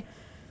stay.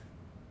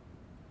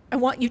 I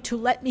want you to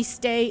let me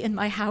stay in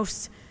my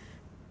house.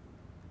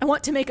 I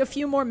want to make a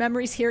few more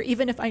memories here,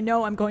 even if I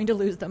know I'm going to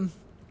lose them.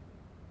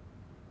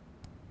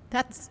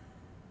 I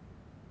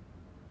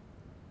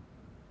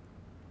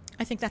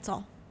think that's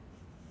all.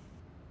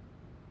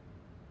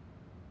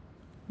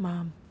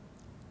 Mom.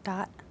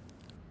 Dot.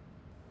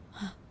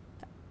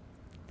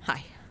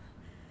 Hi.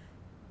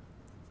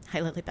 Hi,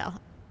 Lilybell.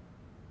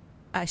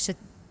 I should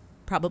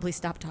probably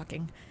stop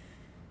talking.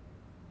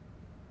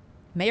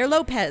 Mayor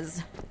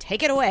Lopez,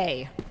 take it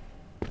away.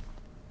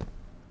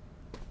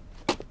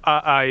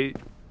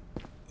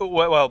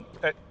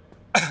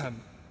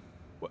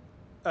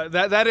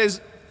 That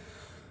is...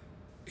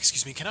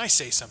 Excuse me, can I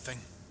say something?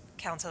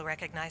 Council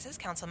recognizes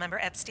Councilmember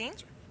Epstein.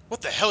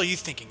 What the hell are you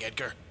thinking,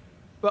 Edgar?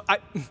 Well,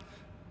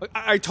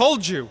 I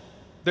told you.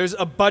 There's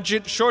a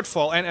budget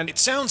shortfall, and... It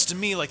sounds to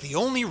me like the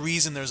only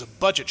reason there's a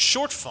budget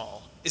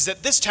shortfall is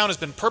that this town has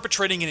been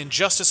perpetrating an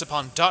injustice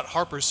upon Dot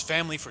Harper's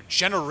family for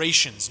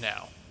generations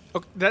now.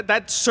 Okay,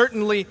 that's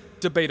certainly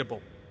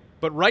debatable.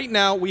 But right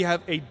now, we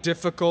have a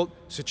difficult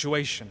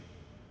situation.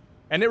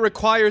 And it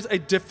requires a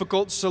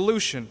difficult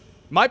solution.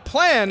 My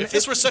plan... If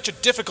this were such a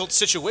difficult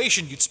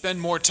situation, you'd spend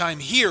more time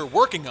here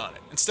working on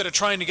it, instead of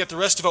trying to get the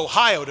rest of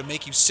Ohio to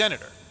make you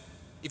senator.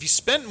 If you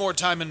spent more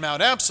time in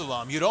Mount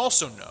Absalom, you'd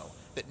also know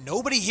that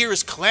nobody here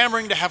is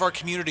clamoring to have our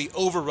community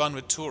overrun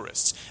with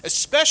tourists,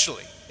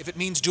 especially if it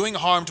means doing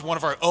harm to one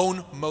of our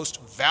own most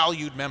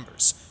valued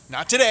members.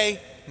 Not today,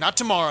 not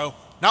tomorrow,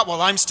 not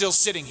while I'm still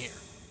sitting here.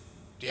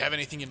 Do you have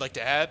anything you'd like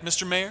to add,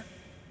 Mr. Mayor?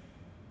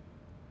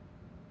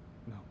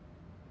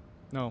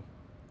 No.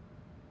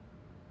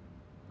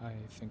 I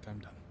think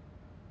I'm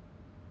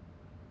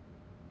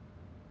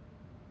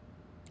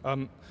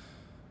done.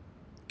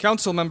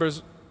 Council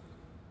members,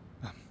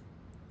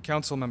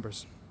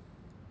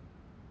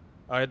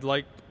 I'd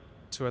like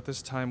to at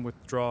this time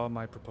withdraw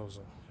my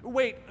proposal.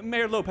 Wait,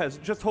 Mayor Lopez,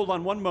 just hold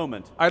on one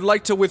moment. I'd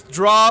like to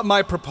withdraw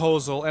my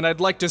proposal, and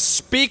I'd like to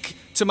speak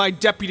to my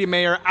deputy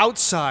mayor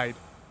outside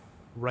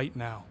right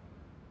now.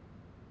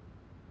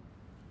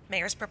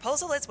 Mayor's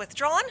proposal is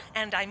withdrawn,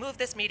 and I move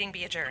this meeting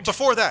be adjourned.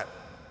 Before that,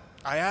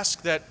 I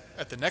ask that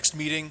at the next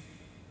meeting,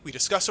 we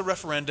discuss a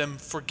referendum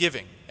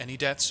forgiving any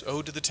debts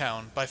owed to the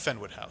town by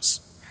Fenwood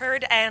House.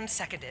 Heard and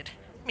seconded.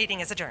 Meeting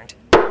is adjourned.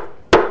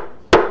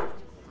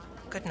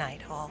 Good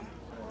night, all.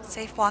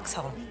 Safe walks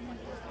home.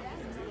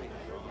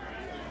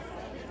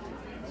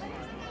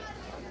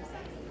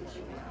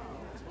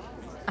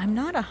 I'm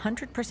not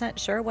 100%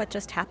 sure what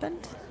just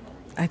happened.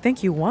 I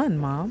think you won,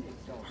 Mom.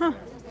 Huh.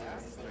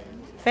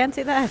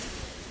 Fancy that.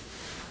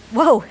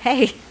 Whoa,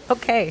 hey,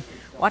 okay.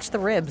 Watch the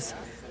ribs.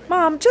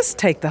 Mom, just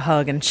take the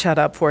hug and shut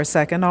up for a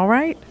second, all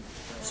right?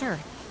 Sure.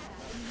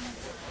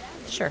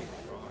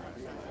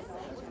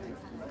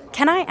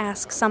 Can I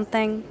ask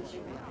something?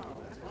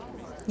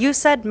 You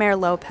said Mayor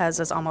Lopez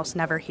is almost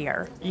never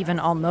here. Even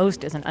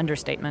almost is an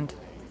understatement.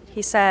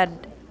 He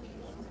said,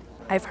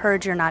 I've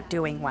heard you're not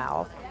doing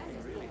well.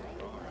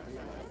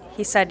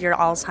 He said you're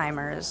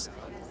Alzheimer's.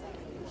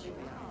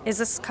 Is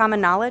this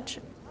common knowledge?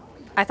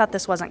 I thought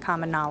this wasn't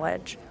common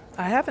knowledge.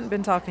 I haven't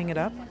been talking it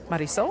up.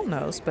 Marisol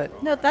knows,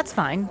 but... No, that's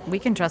fine. We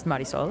can trust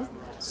Marisol.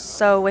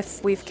 So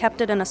if we've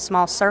kept it in a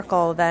small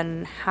circle,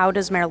 then how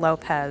does Mayor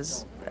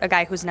Lopez, a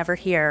guy who's never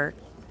here,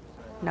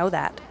 know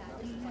that?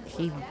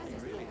 He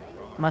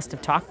must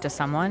have talked to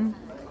someone.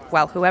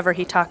 Well, whoever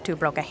he talked to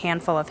broke a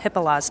handful of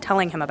HIPAA laws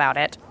telling him about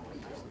it.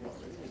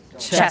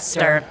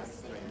 Chester.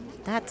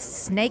 That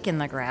snake in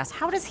the grass.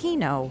 How does he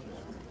know?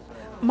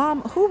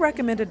 Mom, who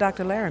recommended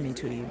Dr. Laramie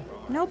to you?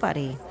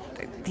 Nobody.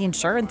 The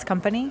insurance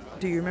company.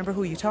 Do you remember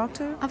who you talked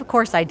to? Of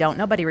course I don't.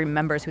 Nobody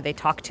remembers who they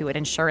talk to at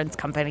insurance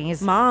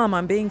companies. Mom,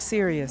 I'm being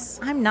serious.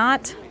 I'm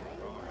not.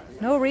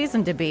 No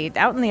reason to be.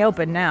 Out in the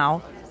open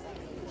now.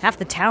 Half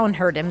the town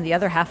heard him. The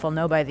other half will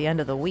know by the end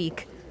of the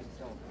week.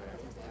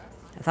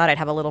 I thought I'd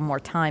have a little more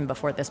time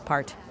before this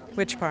part.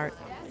 Which part?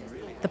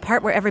 The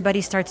part where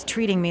everybody starts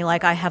treating me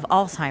like I have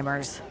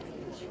Alzheimer's.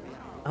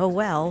 Oh,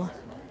 well.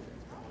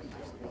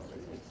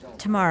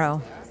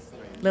 Tomorrow,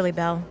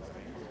 Lilybell,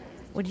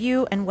 would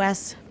you and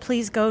Wes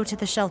please go to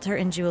the shelter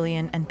in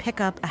Julian and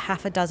pick up a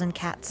half a dozen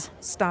cats?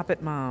 Stop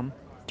it, Mom.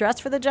 Dress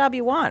for the job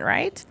you want,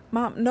 right?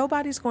 Mom,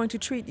 nobody's going to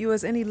treat you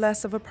as any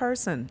less of a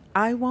person.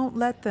 I won't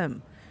let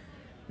them.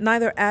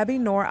 Neither Abby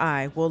nor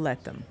I will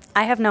let them.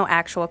 I have no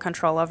actual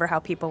control over how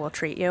people will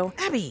treat you.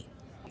 Abby!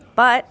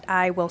 But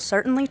I will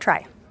certainly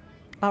try.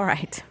 All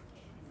right.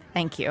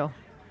 Thank you.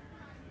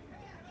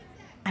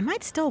 I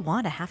might still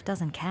want a half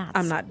dozen cats.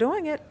 I'm not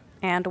doing it.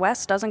 And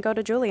Wes doesn't go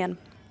to Julian.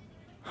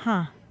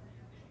 Huh.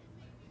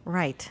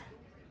 Right.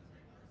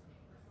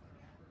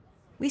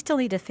 We still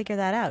need to figure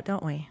that out,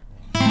 don't we?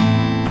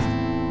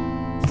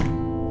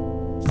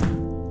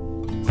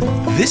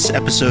 This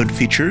episode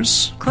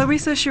features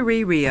Clarissa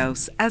Cherie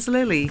Rios as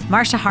Lily,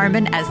 Marsha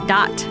Harmon as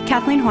Dot,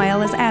 Kathleen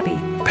Hoyle as Abby,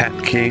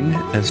 Pat King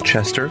as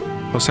Chester,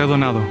 Jose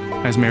Lonado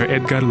as Mayor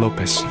Edgar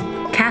Lopez,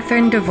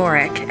 Catherine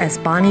Dvorak as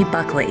Bonnie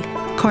Buckley,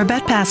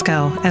 Corbett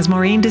Pasco as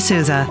Maureen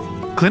D'Souza,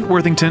 Clint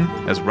Worthington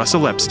as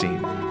Russell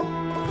Epstein.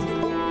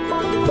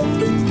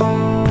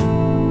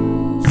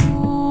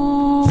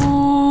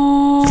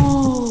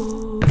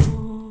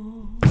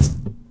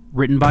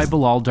 Written by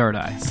Bilal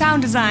Dardai.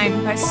 Sound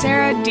design by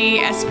Sarah D.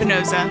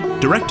 Espinoza.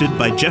 Directed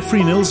by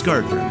Jeffrey Nils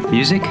Gardner.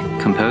 Music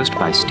composed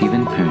by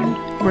Stephen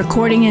Poon.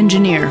 Recording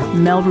engineer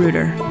Mel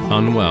Reuter.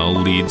 Unwell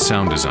lead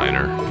sound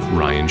designer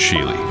Ryan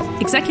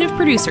Sheely. Executive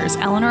producers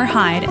Eleanor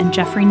Hyde and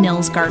Jeffrey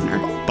Nils Gardner.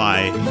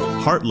 By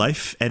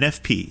HeartLife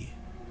NFP.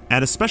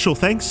 And a special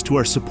thanks to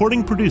our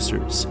supporting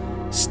producers,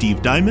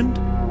 Steve Diamond,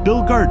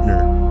 Bill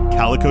Gardner,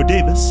 Calico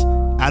Davis,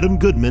 Adam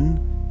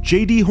Goodman,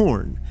 J.D.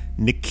 Horn,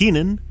 Nick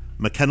Keenan,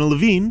 McKenna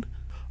Levine,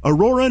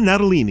 Aurora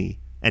Natalini,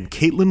 and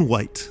Caitlin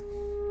White.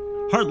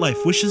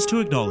 HeartLife wishes to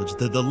acknowledge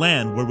that the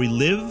land where we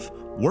live,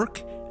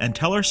 work, and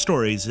tell our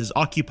stories is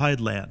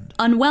occupied land.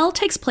 Unwell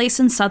takes place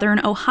in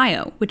southern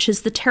Ohio, which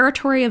is the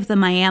territory of the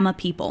Miami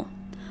people.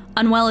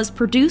 Unwell is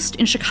produced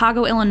in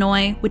Chicago,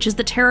 Illinois, which is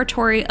the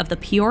territory of the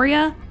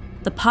Peoria,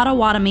 the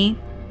Potawatomi,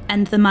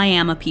 and the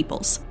Miami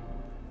peoples.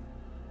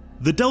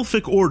 The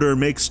Delphic Order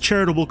makes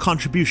charitable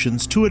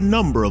contributions to a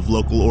number of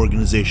local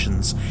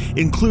organizations,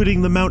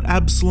 including the Mount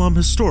Absalom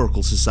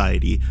Historical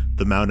Society,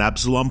 the Mount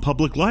Absalom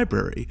Public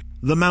Library,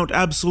 the Mount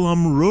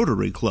Absalom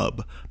Rotary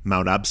Club,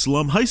 Mount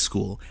Absalom High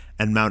School,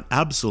 and Mount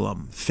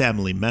Absalom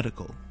Family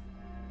Medical.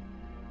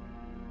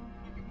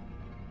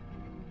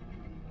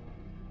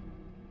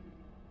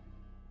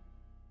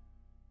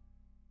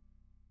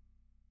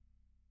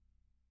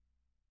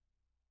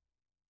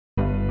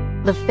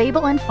 The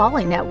Fable and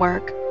Folly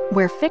Network,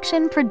 where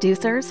fiction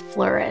producers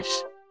flourish.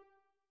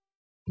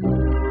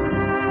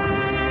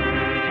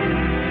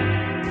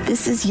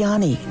 This is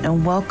Yanni,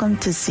 and welcome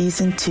to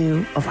Season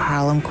 2 of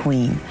Harlem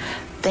Queen.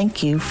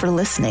 Thank you for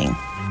listening.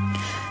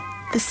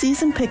 The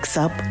season picks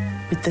up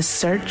with the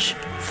search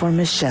for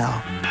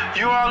Michelle.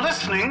 You are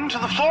listening to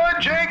the Floyd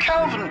J.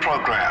 Calvin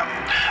program.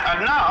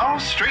 And now,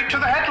 straight to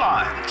the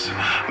headlines.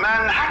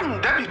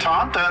 Manhattan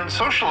debutante and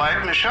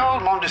socialite Michelle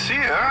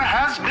Mondesir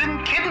has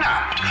been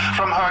kidnapped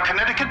from her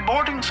Connecticut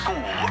boarding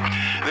school.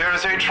 There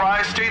is a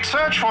tri-state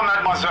search for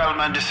Mademoiselle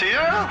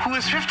Mondesir, who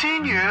is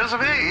 15 years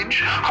of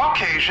age,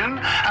 Caucasian,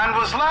 and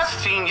was last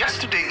seen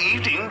yesterday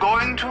evening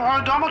going to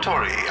her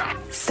dormitory.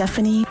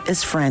 Stephanie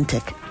is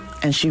frantic,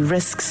 and she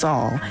risks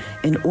all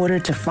in order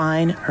to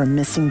find her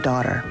missing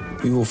daughter.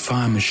 We will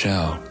find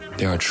Michelle.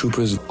 There are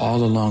troopers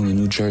all along the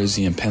New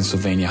Jersey and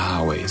Pennsylvania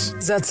highways.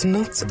 That's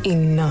not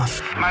enough.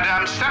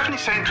 Madame Stephanie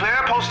St.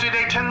 Clair posted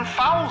a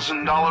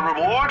 $10,000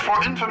 reward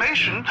for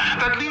information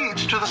that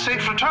leads to the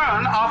safe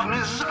return of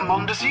Ms.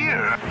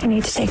 Mondesir. You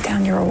need to take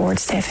down your reward,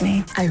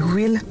 Stephanie. I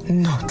will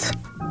not.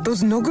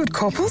 Those no-good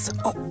couples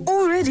are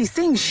already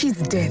saying she's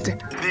dead.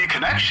 The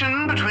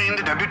connection between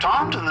the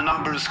debutante and the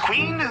numbers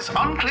queen is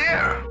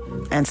unclear.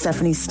 And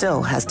Stephanie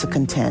still has to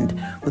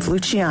contend with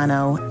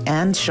Luciano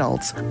and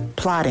Schultz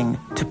plotting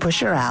to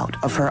push her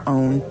out of her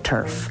own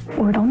turf.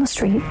 Word on the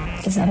street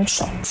is that it's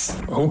Schultz.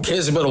 Who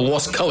cares about a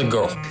lost colored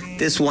girl?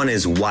 This one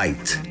is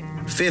white.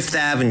 Fifth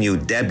Avenue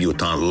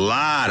debutante,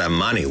 lot of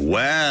money,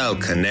 well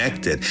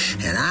connected.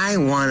 And I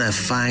want to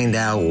find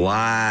out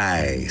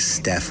why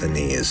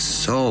Stephanie is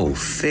so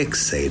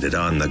fixated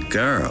on the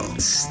girl.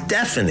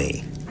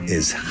 Stephanie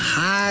is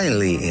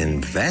highly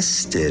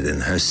invested in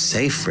her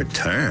safe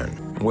return.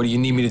 What do you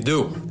need me to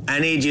do? I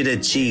need you to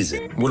cheese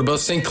it. What about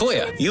St.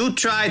 Clair? You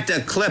tried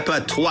to clip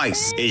her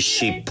twice. Is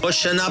she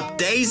pushing up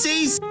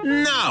daisies?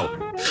 No.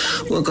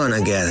 We're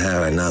gonna get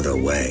her another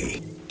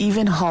way.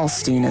 Even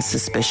Hallstein is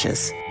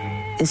suspicious.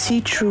 Is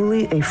he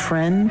truly a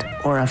friend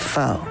or a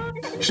foe?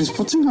 She's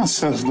putting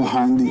herself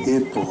behind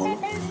the 8 ball.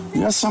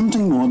 There's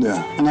something more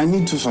there, and I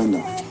need to find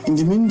out. In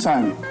the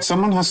meantime,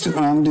 someone has to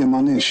earn the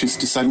money she's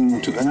deciding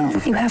not to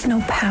earn. You have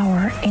no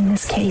power in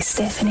this case,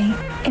 Stephanie.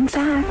 In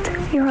fact,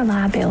 you're a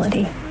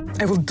liability.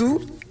 I will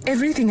do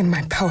everything in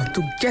my power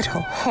to get her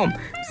home,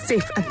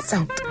 safe and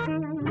sound.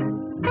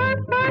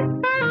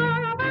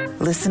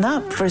 Listen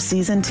up for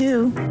Season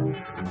 2.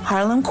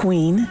 Harlem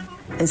Queen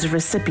is a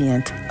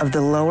recipient of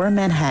the Lower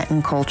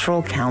Manhattan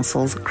Cultural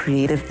Council's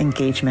Creative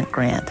Engagement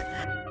Grant.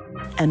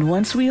 And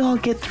once we all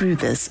get through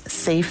this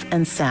safe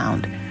and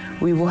sound,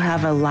 we will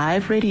have a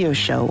live radio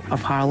show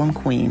of Harlem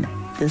Queen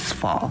this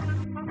fall.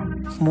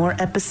 More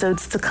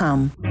episodes to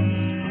come.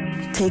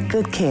 Take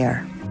good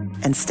care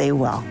and stay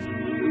well.